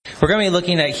We're going to be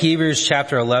looking at Hebrews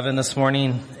chapter 11 this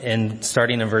morning and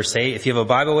starting in verse 8. If you have a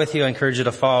Bible with you, I encourage you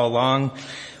to follow along,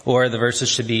 or the verses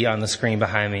should be on the screen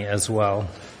behind me as well.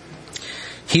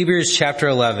 Hebrews chapter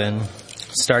 11,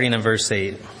 starting in verse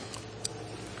 8.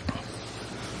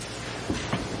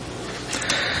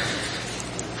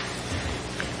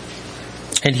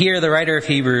 And here the writer of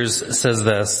Hebrews says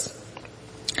this: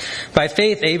 By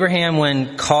faith Abraham,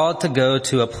 when called to go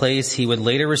to a place he would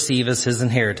later receive as his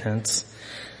inheritance,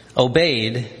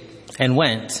 obeyed and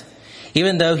went,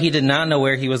 even though he did not know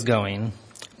where he was going.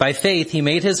 By faith he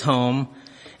made his home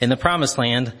in the promised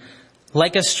land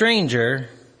like a stranger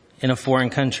in a foreign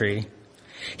country.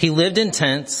 He lived in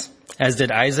tents, as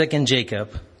did Isaac and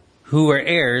Jacob, who were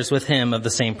heirs with him of the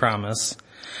same promise.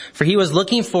 For he was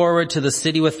looking forward to the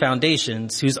city with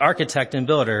foundations, whose architect and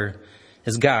builder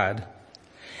is God.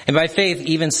 And by faith,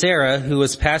 even Sarah, who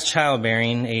was past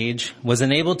childbearing age, was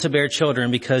enabled to bear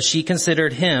children because she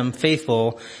considered him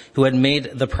faithful who had made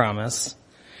the promise.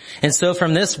 And so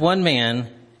from this one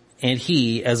man, and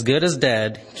he, as good as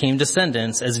dead, came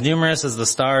descendants as numerous as the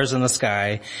stars in the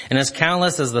sky and as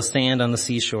countless as the sand on the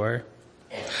seashore.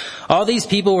 All these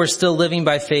people were still living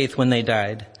by faith when they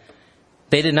died.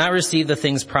 They did not receive the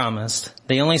things promised.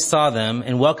 They only saw them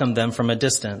and welcomed them from a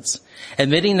distance,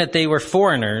 admitting that they were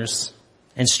foreigners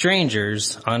and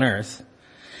strangers on earth.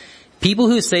 People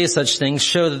who say such things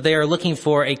show that they are looking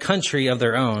for a country of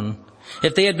their own.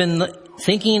 If they had been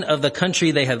thinking of the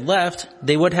country they had left,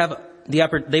 they would have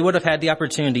had the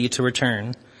opportunity to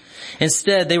return.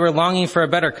 Instead, they were longing for a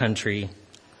better country,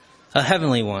 a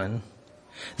heavenly one.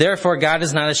 Therefore, God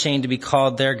is not ashamed to be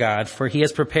called their God, for he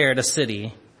has prepared a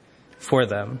city for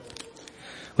them.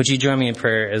 Would you join me in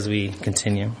prayer as we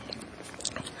continue?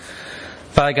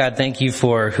 Father God, thank you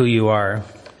for who you are,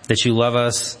 that you love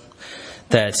us,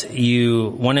 that you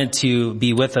wanted to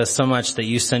be with us so much that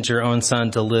you sent your own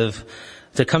son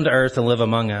to come to earth and live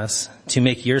among us, to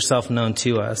make yourself known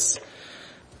to us.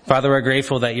 Father, we're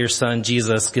grateful that your son,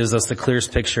 Jesus, gives us the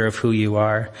clearest picture of who you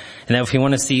are, and that if we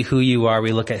want to see who you are,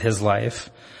 we look at his life.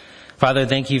 Father,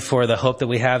 thank you for the hope that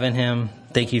we have in him.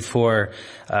 Thank you for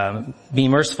being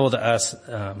merciful to us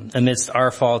amidst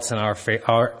our faults and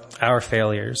our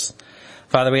failures.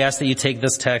 Father, we ask that you take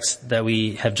this text that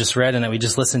we have just read and that we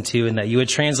just listened to, and that you would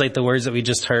translate the words that we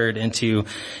just heard into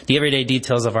the everyday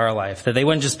details of our life, that they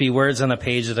wouldn't just be words on a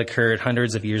page that occurred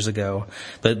hundreds of years ago,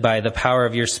 but by the power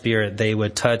of your Spirit, they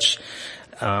would touch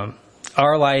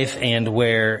our life and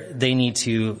where they need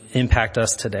to impact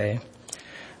us today.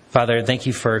 Father, thank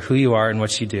you for who you are and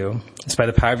what you do. It's by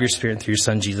the power of your Spirit and through your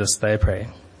Son, Jesus, that I pray.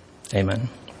 Amen.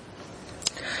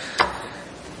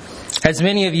 As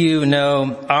many of you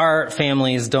know, our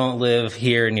families don't live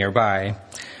here nearby.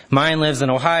 Mine lives in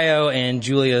Ohio and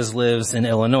Julia's lives in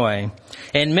Illinois.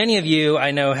 And many of you, I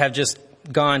know, have just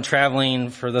gone traveling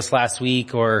for this last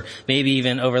week, or maybe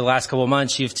even over the last couple of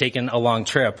months, you've taken a long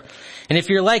trip. And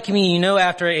if you're like me, you know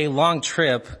after a long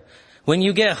trip, when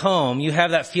you get home, you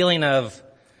have that feeling of,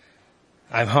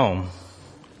 I'm home.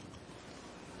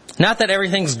 Not that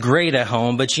everything's great at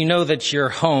home, but you know that you're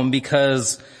home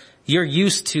because you're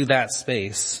used to that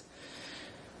space.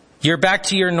 You're back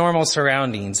to your normal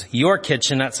surroundings. Your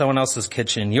kitchen, not someone else's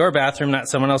kitchen. Your bathroom, not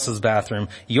someone else's bathroom.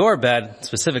 Your bed,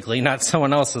 specifically, not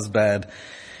someone else's bed.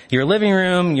 Your living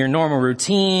room, your normal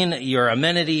routine, your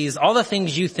amenities, all the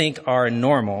things you think are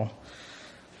normal.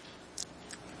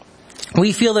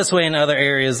 We feel this way in other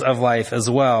areas of life as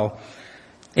well.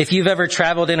 If you've ever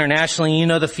traveled internationally, you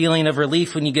know the feeling of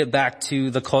relief when you get back to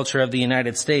the culture of the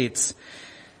United States.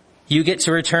 You get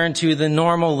to return to the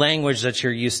normal language that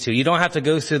you're used to. You don't have to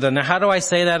go through now how do I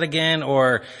say that again?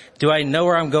 Or do I know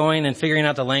where I'm going and figuring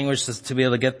out the language to be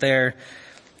able to get there?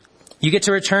 You get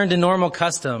to return to normal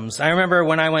customs. I remember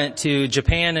when I went to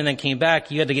Japan and then came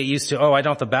back, you had to get used to, I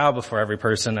don't have to bow before every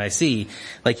person I see.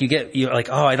 You're like,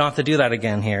 I don't have to do that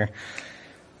again here.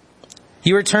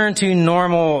 You return to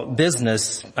normal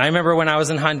business. I remember when I was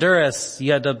in Honduras,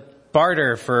 you had to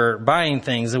barter for buying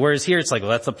things, whereas here it's like,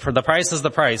 the price is the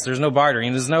price. There's no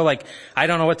bartering. There's no I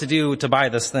don't know what to do to buy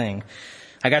this thing.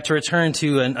 I got to return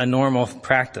to a normal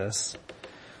practice.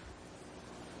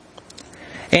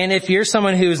 And if you're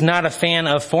someone who's not a fan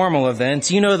of formal events,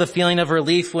 you know the feeling of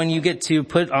relief when you get to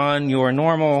put on your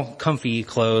normal, comfy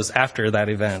clothes after that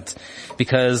event,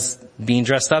 because being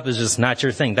dressed up is just not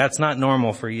your thing. That's not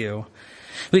normal for you.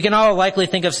 We can all likely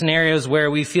think of scenarios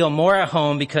where we feel more at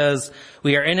home because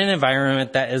we are in an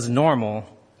environment that is normal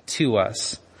to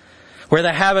us, where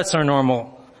the habits are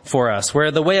normal for us,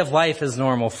 where the way of life is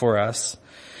normal for us.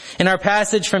 In our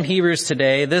passage from Hebrews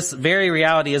today, this very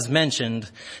reality is mentioned.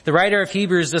 The writer of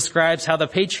Hebrews describes how the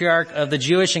patriarch of the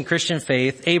Jewish and Christian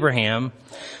faith, Abraham,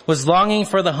 was longing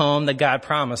for the home that God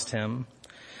promised him.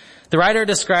 The writer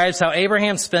describes how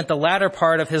Abraham spent the latter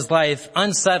part of his life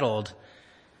unsettled,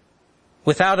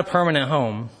 without a permanent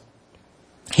home.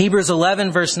 Hebrews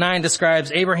 11 verse 9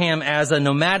 describes Abraham as a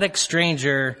nomadic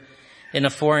stranger in a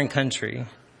foreign country.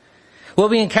 What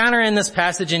we encounter in this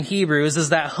passage in Hebrews is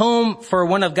that home for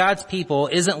one of God's people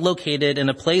isn't located in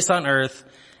a place on earth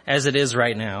as it is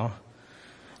right now.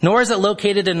 Nor is it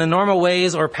located in the normal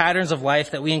ways or patterns of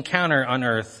life that we encounter on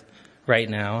earth right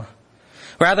now.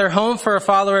 Rather, home for a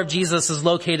follower of Jesus is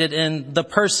located in the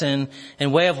person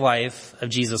and way of life of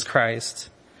Jesus Christ.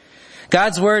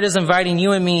 God's word is inviting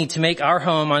you and me to make our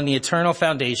home on the eternal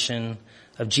foundation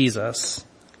of Jesus.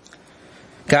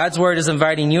 God's word is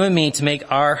inviting you and me to make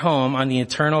our home on the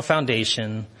eternal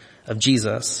foundation of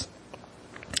Jesus.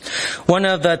 One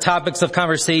of the topics of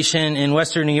conversation in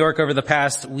Western New York over the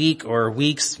past week or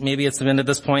weeks, maybe it's been at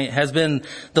this point, has been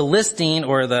the listing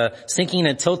or the sinking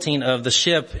and tilting of the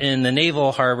ship in the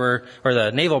naval harbor or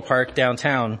the naval park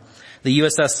downtown, the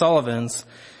USS Sullivans.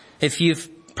 If you've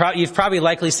probably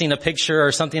likely seen a picture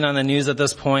or something on the news at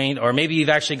this point, or maybe you've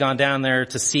actually gone down there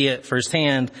to see it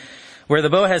firsthand, where the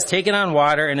boat has taken on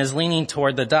water and is leaning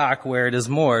toward the dock where it is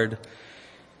moored.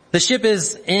 The ship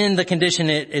is in the condition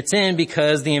it's in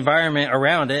because the environment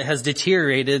around it has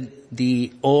deteriorated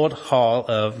the old hull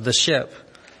of the ship.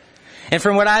 And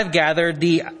from what I've gathered,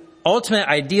 the ultimate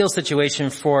ideal situation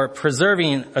for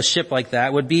preserving a ship like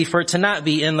that would be for it to not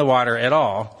be in the water at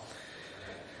all.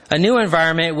 A new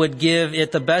environment would give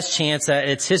it the best chance at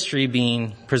its history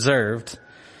being preserved.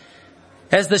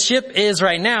 As the ship is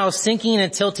right now, sinking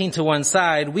and tilting to one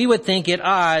side, we would think it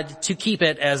odd to keep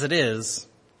it as it is,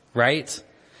 right?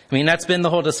 I mean, that's been the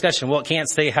whole discussion. Well, it can't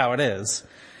stay how it is.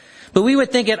 But we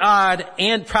would think it odd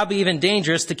and probably even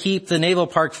dangerous to keep the naval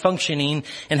park functioning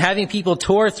and having people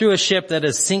tour through a ship that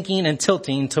is sinking and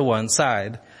tilting to one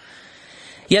side.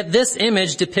 Yet this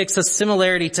image depicts a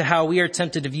similarity to how we are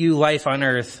tempted to view life on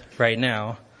earth right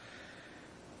now.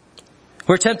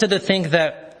 We're tempted to think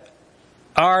that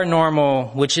our normal,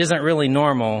 which isn't really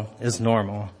normal, is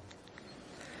normal.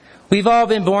 We've all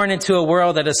been born into a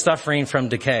world that is suffering from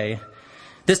decay.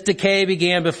 This decay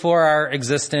began before our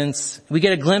existence. We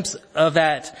get a glimpse of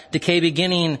that decay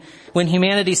beginning when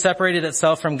humanity separated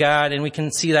itself from God, and we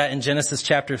can see that in Genesis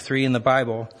chapter 3 in the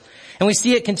Bible. And we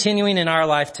see it continuing in our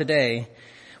life today.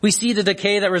 We see the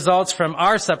decay that results from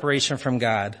our separation from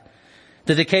God.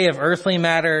 The decay of earthly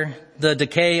matter, the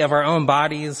decay of our own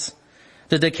bodies,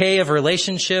 the decay of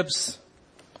relationships,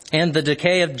 and the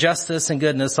decay of justice and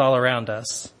goodness all around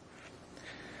us.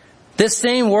 This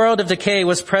same world of decay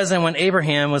was present when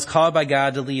Abraham was called by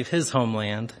God to leave his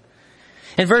homeland.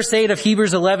 In verse 8 of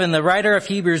Hebrews 11, the writer of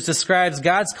Hebrews describes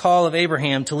God's call of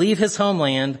Abraham to leave his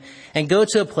homeland and go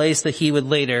to a place that he would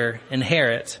later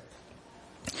inherit.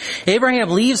 Abraham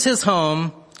leaves his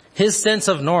home, his sense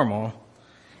of normal,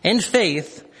 in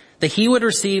faith that he would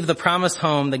receive the promised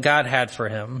home that God had for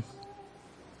him.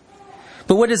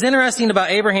 But what is interesting about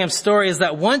Abraham's story is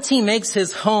that once he makes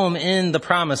his home in the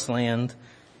promised land,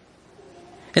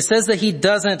 it says that he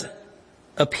doesn't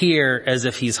appear as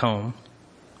if he's home.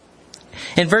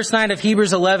 In verse 9 of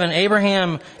Hebrews 11,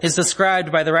 Abraham is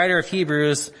described by the writer of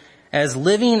Hebrews as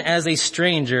living as a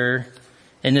stranger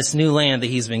in this new land that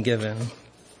he's been given.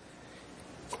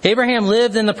 Abraham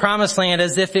lived in the promised land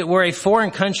as if it were a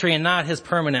foreign country and not his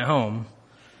permanent home.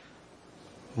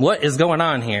 What is going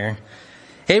on here?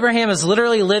 Abraham is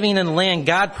literally living in the land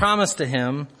God promised to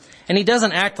him, and he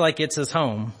doesn't act like it's his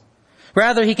home.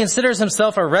 Rather, he considers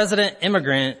himself a resident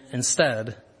immigrant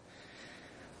instead.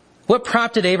 What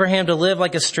prompted Abraham to live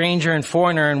like a stranger and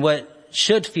foreigner in what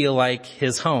should feel like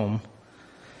his home?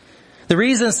 The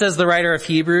reason, says the writer of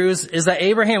Hebrews, is that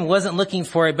Abraham wasn't looking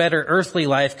for a better earthly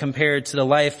life compared to the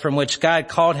life from which God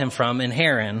called him from in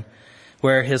Haran,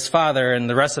 where his father and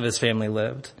the rest of his family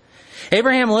lived.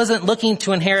 Abraham wasn't looking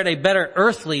to inherit a better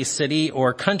earthly city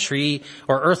or country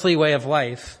or earthly way of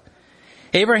life.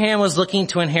 Abraham was looking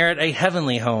to inherit a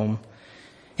heavenly home,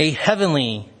 a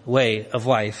heavenly way of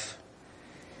life.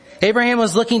 Abraham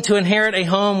was looking to inherit a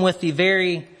home with the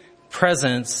very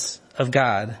presence of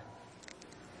God.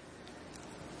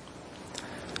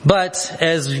 But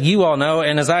as you all know,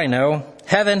 and as I know,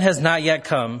 heaven has not yet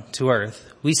come to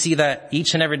earth. We see that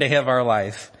each and every day of our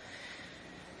life.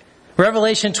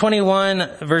 Revelation 21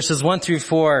 verses 1 through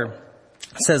 4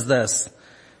 says this.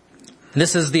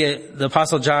 This is the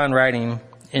Apostle John writing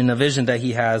in the vision that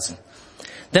he has.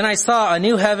 Then I saw a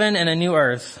new heaven and a new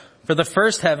earth, for the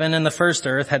first heaven and the first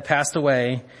earth had passed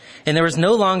away, and there was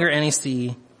no longer any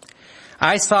sea.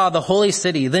 I saw the holy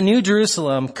city, the new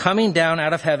Jerusalem, coming down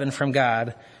out of heaven from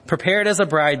God, prepared as a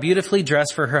bride beautifully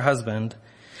dressed for her husband.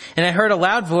 And I heard a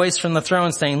loud voice from the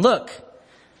throne saying, "Look,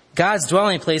 God's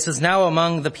dwelling place is now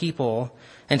among the people,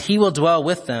 and he will dwell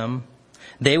with them.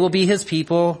 They will be his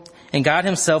people, and God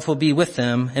himself will be with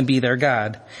them and be their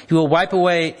God. He will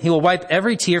wipe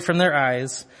every tear from their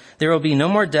eyes. There will be no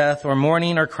more death or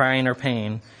mourning or crying or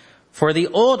pain, for the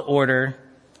old order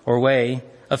or way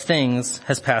of things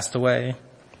has passed away."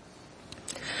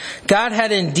 God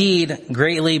had indeed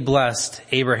greatly blessed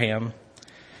Abraham.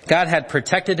 God had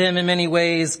protected him in many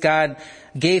ways. God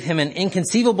gave him an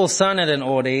inconceivable son at an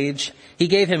old age. He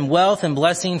gave him wealth and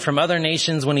blessing from other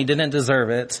nations when he didn't deserve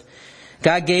it.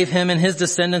 God gave him and his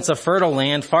descendants a fertile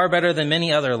land, far better than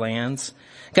many other lands.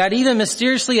 God even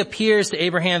mysteriously appears to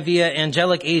Abraham via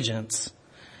angelic agents.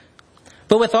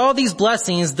 But with all these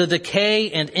blessings, the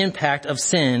decay and impact of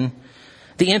sin,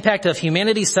 the impact of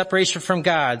humanity's separation from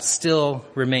God, still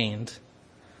remained.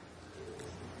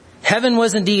 Heaven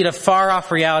was indeed a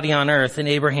far-off reality on earth in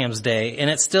Abraham's day, and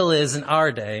it still is in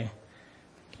our day.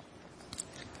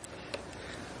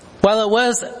 While it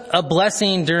was a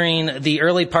blessing during the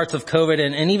early parts of COVID,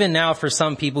 and even now for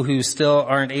some people who still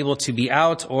aren't able to be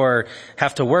out or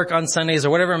have to work on Sundays or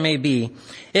whatever it may be,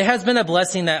 it has been a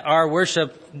blessing that our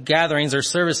worship gatherings or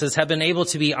services have been able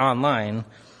to be online.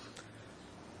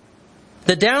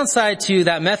 The downside to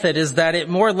that method is that it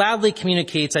more loudly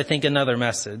communicates, I think, another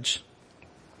message.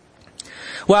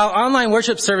 While online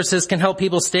worship services can help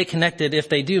people stay connected if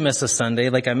they do miss a Sunday,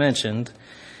 like I mentioned,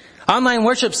 online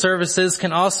worship services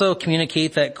can also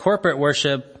communicate that corporate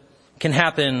worship can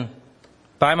happen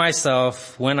by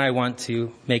myself when I want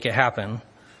to make it happen.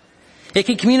 It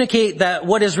can communicate that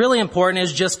what is really important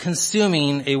is just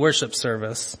consuming a worship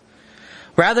service,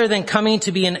 rather than coming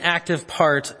to be an active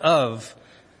part of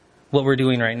what we're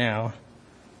doing right now.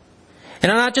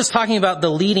 And I'm not just talking about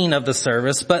the leading of the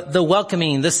service, but the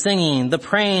welcoming, the singing, the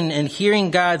praying, and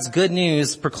hearing God's good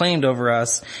news proclaimed over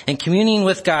us, and communing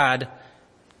with God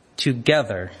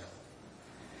together.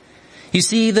 You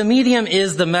see, the medium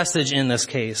is the message in this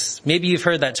case. Maybe you've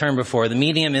heard that term before. The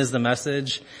medium is the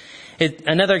message.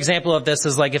 Another example of this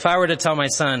is like if I were to tell my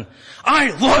son,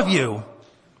 "I love you."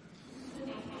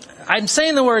 I'm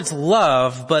saying the words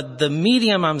love, but the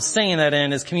medium I'm saying that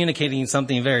in is communicating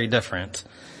something very different.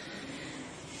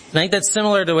 And I think that's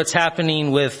similar to what's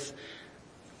happening with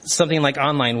something like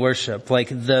online worship. Like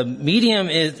the medium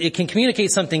it can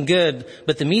communicate something good,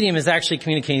 but the medium is actually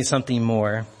communicating something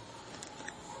more.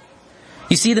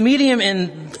 You see, the medium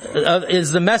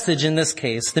is the message in this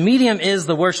case. The medium is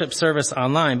the worship service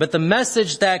online, but the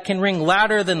message that can ring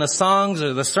louder than the songs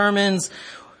or the sermons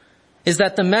is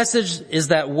that the message is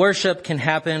that worship can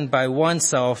happen by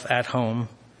oneself at home.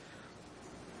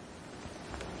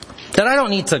 That I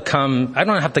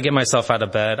don't have to get myself out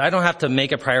of bed. I don't have to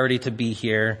make a priority to be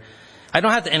here. I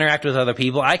don't have to interact with other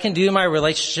people. I can do my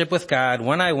relationship with God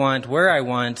when I want, where I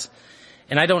want,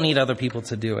 and I don't need other people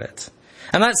to do it.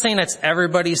 I'm not saying that's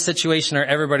everybody's situation or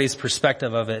everybody's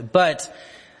perspective of it, but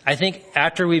I think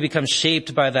after we become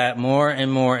shaped by that more and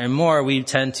more and more, we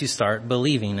tend to start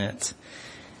believing it.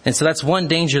 And so that's one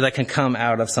danger that can come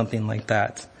out of something like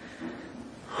that.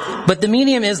 But the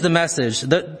medium is the message.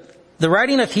 The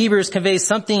writing of Hebrews conveys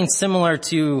something similar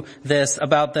to this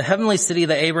about the heavenly city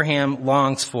that Abraham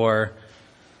longs for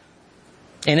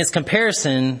in its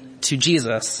comparison to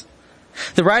Jesus.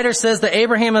 The writer says that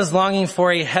Abraham is longing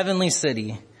for a heavenly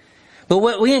city. But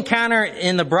what we encounter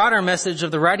in the broader message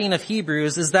of the writing of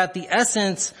Hebrews is that the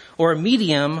essence or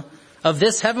medium of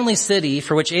this heavenly city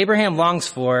for which Abraham longs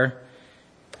for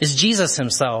is Jesus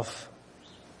himself.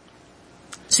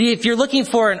 See, if you're looking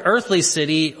for an earthly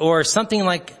city or something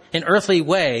like an earthly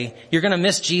way, you're going to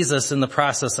miss Jesus in the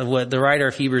process of what the writer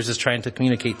of Hebrews is trying to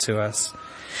communicate to us.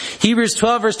 Hebrews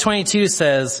 12 verse 22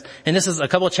 says, and this is a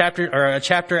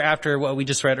chapter after what we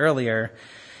just read earlier.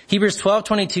 Hebrews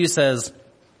 12:22 says,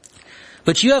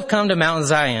 "But you have come to Mount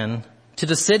Zion, to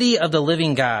the city of the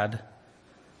living God,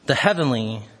 the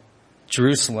heavenly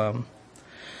Jerusalem."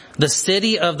 The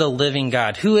city of the living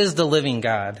God. Who is the living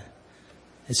God?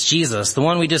 It's Jesus, the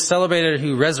one we just celebrated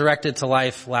who resurrected to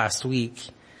life last week.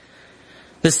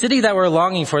 The city that we're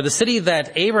longing for, the city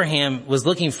that Abraham was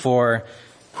looking for,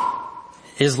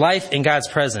 is life in God's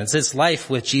presence. It's life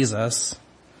with Jesus.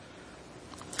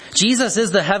 Jesus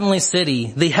is the heavenly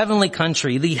city, the heavenly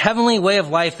country, the heavenly way of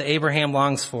life that Abraham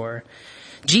longs for.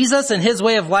 Jesus and his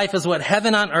way of life is what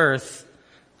heaven on earth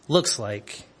looks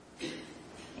like.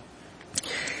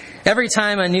 Every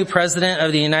time a new president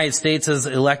of the United States is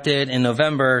elected in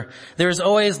November, there's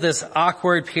always this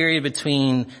awkward period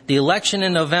between the election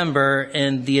in November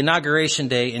and the inauguration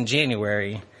day in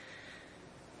January.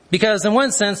 Because in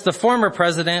one sense, the former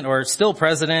president, or still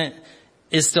president,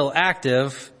 is still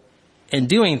active and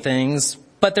doing things,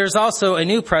 but there's also a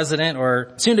new president,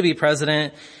 or soon-to-be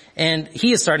president, and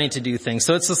he is starting to do things.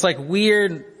 So it's just like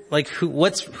weird, like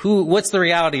what's the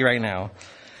reality right now?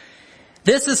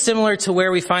 This is similar to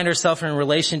where we find ourselves in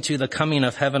relation to the coming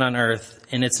of heaven on earth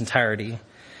in its entirety.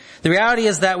 The reality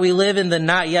is that we live in the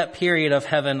not yet period of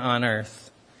heaven on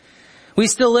earth. We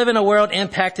still live in a world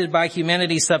impacted by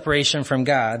humanity's separation from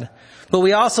God, but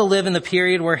we also live in the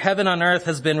period where heaven on earth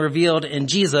has been revealed in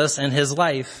Jesus and his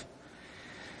life.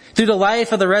 Through the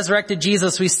life of the resurrected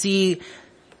Jesus, we see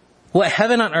what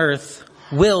heaven on earth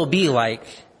will be like.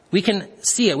 We can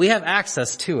see it. We have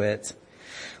access to it.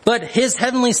 But his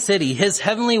heavenly city, his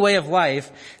heavenly way of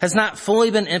life has not fully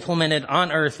been implemented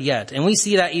on earth yet. And we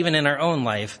see that even in our own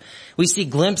life. We see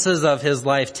glimpses of his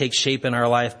life take shape in our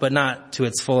life, but not to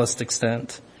its fullest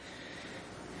extent.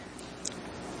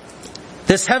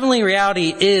 This heavenly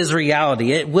reality is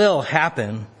reality. It will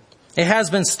happen. It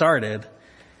has been started.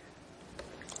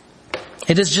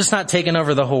 It has just not taken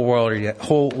over the whole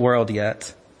world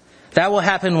yet. That will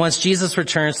happen once Jesus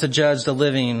returns to judge the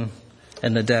living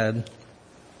and the dead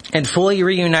and fully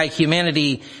reunite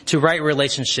humanity to right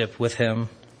relationship with him.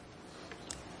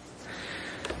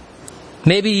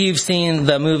 Maybe you've seen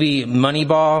the movie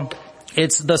Moneyball.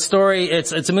 It's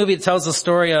a movie that tells the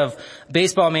story of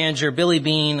baseball manager Billy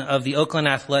Beane of the Oakland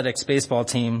Athletics baseball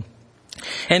team.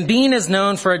 And Beane is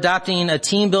known for adopting a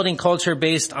team building culture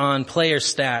based on player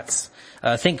stats.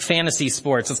 Think fantasy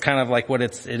sports. It's kind of like what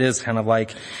it is kind of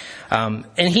like.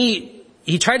 And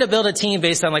he tried to build a team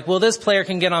based on like, well, this player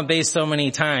can get on base so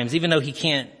many times, even though he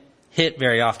can't hit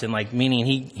very often, like meaning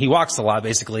he walks a lot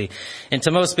basically. And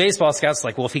to most baseball scouts,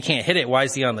 like, well, if he can't hit it, why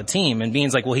is he on the team? And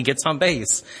Beane's like, well, he gets on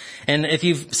base. And if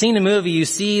you've seen the movie, you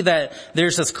see that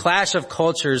there's this clash of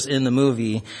cultures in the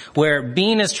movie where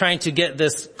Beane is trying to get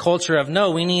this culture of,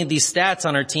 no, we need these stats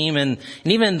on our team. And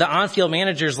even the on-field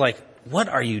manager's like, what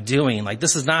are you doing? Like,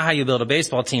 this is not how you build a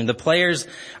baseball team. The players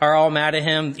are all mad at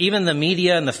him. Even the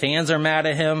media and the fans are mad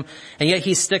at him. And yet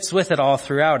he sticks with it all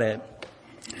throughout it.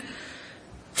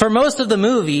 For most of the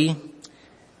movie,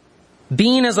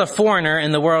 Beane is a foreigner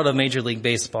in the world of Major League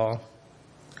Baseball.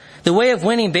 The way of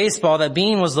winning baseball that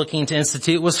Beane was looking to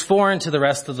institute was foreign to the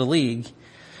rest of the league.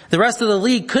 The rest of the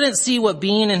league couldn't see what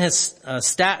Beane and his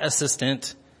stat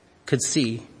assistant could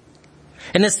see.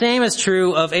 And the same is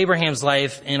true of Abraham's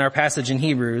life in our passage in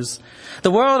Hebrews.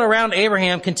 The world around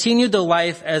Abraham continued the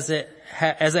life as it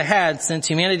had since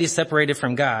humanity separated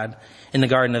from God in the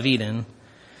Garden of Eden.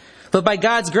 But by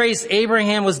God's grace,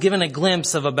 Abraham was given a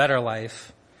glimpse of a better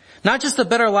life. Not just a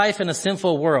better life in a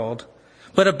sinful world,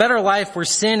 but a better life where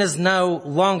sin is no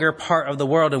longer part of the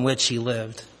world in which he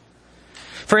lived.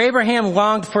 For Abraham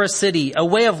longed for a city, a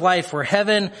way of life where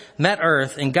heaven met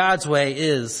earth, and God's way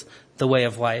is the way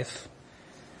of life.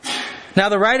 Now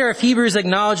the writer of Hebrews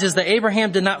acknowledges that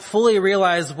Abraham did not fully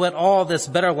realize what all this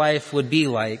better life would be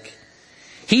like.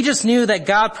 He just knew that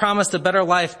God promised a better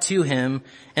life to him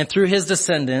and through his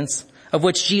descendants, of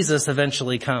which Jesus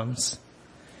eventually comes.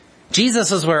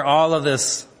 Jesus is where all of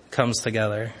this comes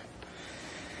together.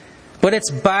 But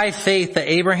it's by faith that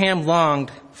Abraham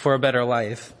longed for a better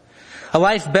life. A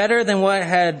life better than what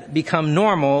had become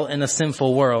normal in a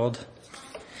sinful world.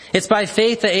 It's by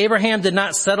faith that Abraham did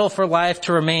not settle for life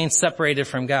to remain separated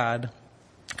from God.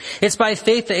 It's by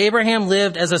faith that Abraham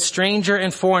lived as a stranger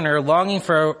and foreigner, longing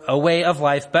for a way of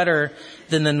life better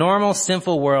than the normal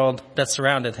sinful world that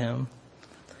surrounded him.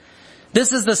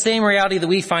 This is the same reality that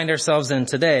we find ourselves in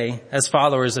today as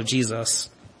followers of Jesus.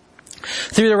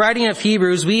 Through the writing of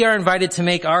Hebrews, we are invited to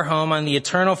make our home on the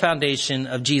eternal foundation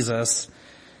of Jesus,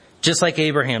 just like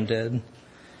Abraham did.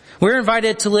 We're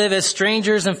invited to live as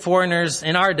strangers and foreigners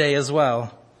in our day as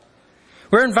well.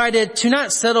 We're invited to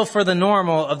not settle for the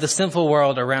normal of the sinful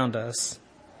world around us.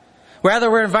 Rather,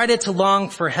 we're invited to long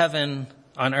for heaven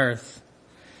on earth.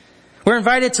 We're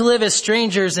invited to live as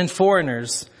strangers and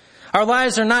foreigners. Our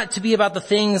lives are not to be about the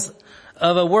things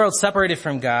of a world separated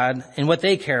from God and what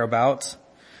they care about.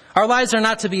 Our lives are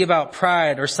not to be about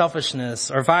pride or selfishness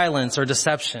or violence or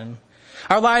deception.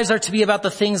 Our lives are to be about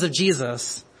the things of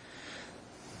Jesus.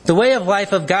 The way of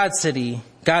life of God's city,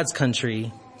 God's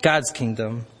country, God's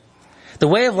kingdom. The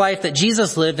way of life that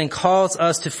Jesus lived and calls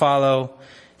us to follow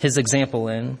his example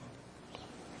in.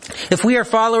 If we are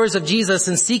followers of Jesus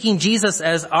and seeking Jesus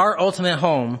as our ultimate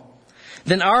home,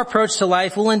 then our approach to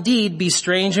life will indeed be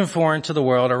strange and foreign to the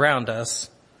world around us.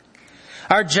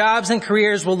 Our jobs and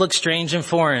careers will look strange and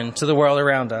foreign to the world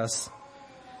around us.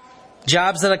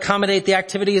 Jobs that accommodate the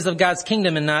activities of God's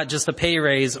kingdom and not just a pay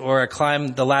raise or a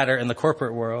climb the ladder in the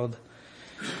corporate world.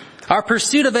 Our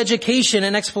pursuit of education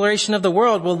and exploration of the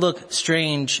world will look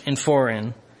strange and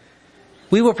foreign.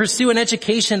 We will pursue an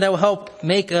education that will help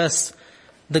make us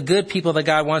the good people that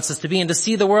God wants us to be and to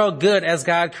see the world good as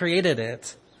God created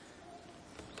it.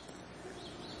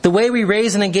 The way we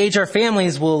raise and engage our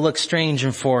families will look strange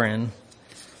and foreign.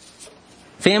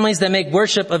 Families that make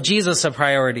worship of Jesus a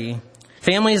priority.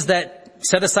 Families that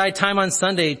set aside time on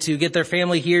Sunday to get their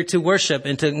family here to worship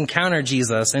and to encounter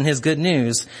Jesus and His good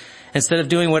news instead of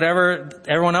doing whatever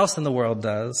everyone else in the world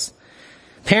does.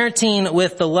 Parenting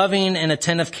with the loving and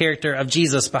attentive character of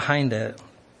Jesus behind it.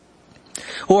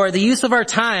 Or the use of our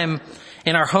time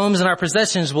in our homes and our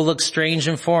possessions will look strange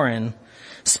and foreign.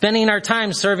 Spending our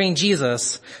time serving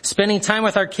Jesus. Spending time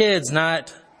with our kids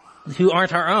who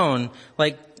aren't our own,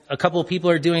 like a couple of people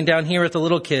are doing down here with the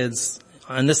little kids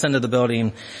on this end of the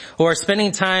building. Or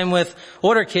spending time with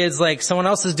older kids like someone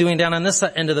else is doing down on this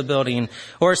end of the building.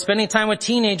 Or spending time with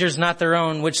teenagers not their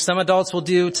own, which some adults will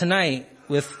do tonight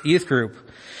with youth group.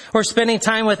 Or spending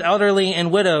time with elderly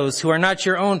and widows who are not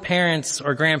your own parents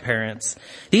or grandparents.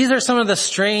 These are some of the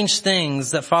strange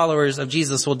things that followers of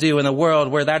Jesus will do in a world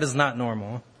where that is not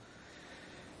normal.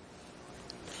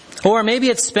 Or maybe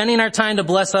it's spending our time to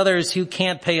bless others who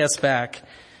can't pay us back.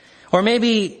 Or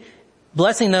maybe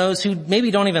blessing those who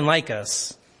maybe don't even like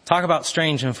us. Talk about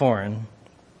strange and foreign.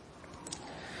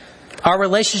 Our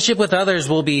relationship with others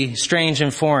will be strange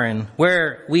and foreign,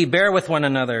 where we bear with one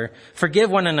another,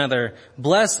 forgive one another,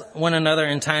 bless one another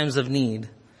in times of need.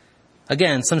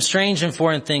 Again, some strange and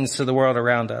foreign things to the world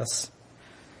around us.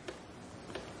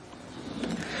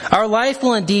 Our life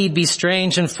will indeed be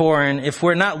strange and foreign if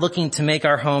we're not looking to make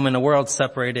our home in a world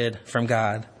separated from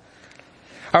God.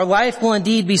 Our life will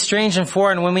indeed be strange and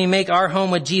foreign when we make our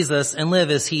home with Jesus and live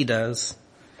as He does.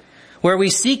 Where we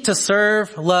seek to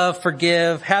serve, love,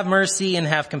 forgive, have mercy, and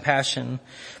have compassion.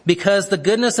 Because the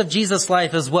goodness of Jesus'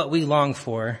 life is what we long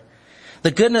for.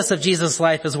 The goodness of Jesus'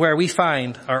 life is where we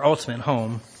find our ultimate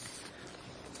home.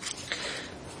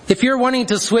 If you're wanting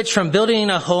to switch from building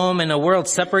a home in a world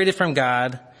separated from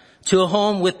God to a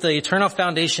home with the eternal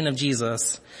foundation of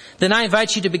Jesus, then I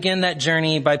invite you to begin that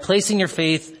journey by placing your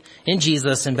faith in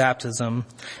Jesus in baptism,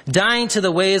 dying to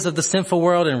the ways of the sinful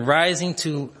world and rising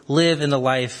to live in the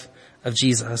life of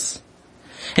Jesus.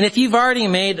 And if you've already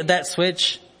made that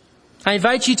switch, I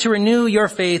invite you to renew your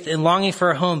faith in longing for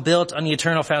a home built on the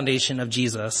eternal foundation of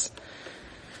Jesus.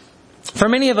 For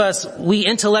many of us, we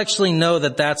intellectually know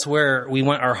that that's where we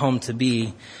want our home to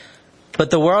be.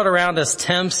 But the world around us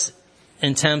tempts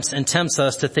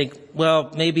us to think,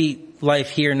 well, maybe life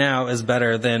here now is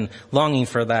better than longing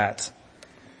for that.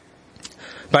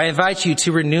 But I invite you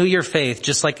to renew your faith,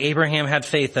 just like Abraham had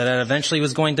faith that it eventually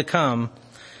was going to come.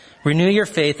 Renew your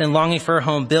faith in longing for a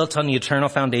home built on the eternal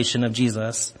foundation of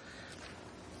Jesus.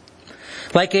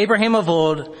 Like Abraham of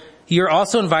old, you're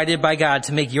also invited by God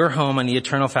to make your home on the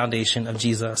eternal foundation of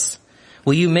Jesus.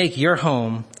 Will you make your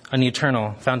home on the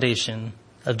eternal foundation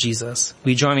of Jesus? Will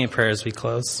you join me in prayer as we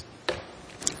close?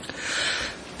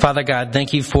 Father God,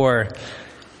 thank you for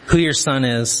who your Son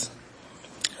is,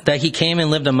 that He came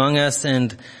and lived among us,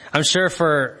 and I'm sure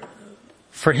for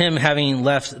Him having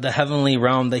left the heavenly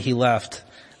realm that He left,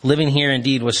 living here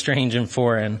indeed was strange and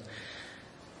foreign.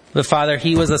 But Father,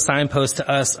 He was a signpost to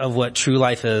us of what true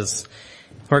life is.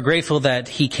 We're grateful that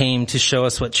He came to show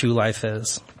us what true life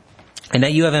is, and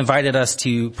that you have invited us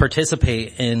to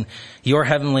participate in your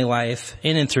heavenly life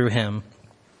in and through Him.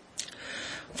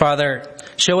 Father,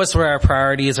 show us where our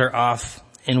priorities are off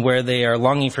and where they are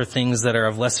longing for things that are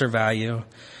of lesser value.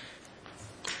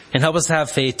 And help us to have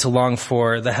faith to long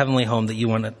for the heavenly home that you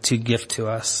want to gift to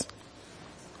us.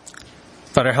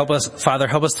 Father, help us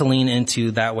to lean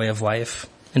into that way of life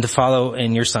and to follow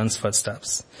in your Son's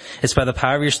footsteps. It's by the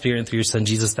power of your Spirit and through your Son,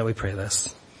 Jesus, that we pray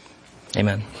this.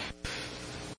 Amen.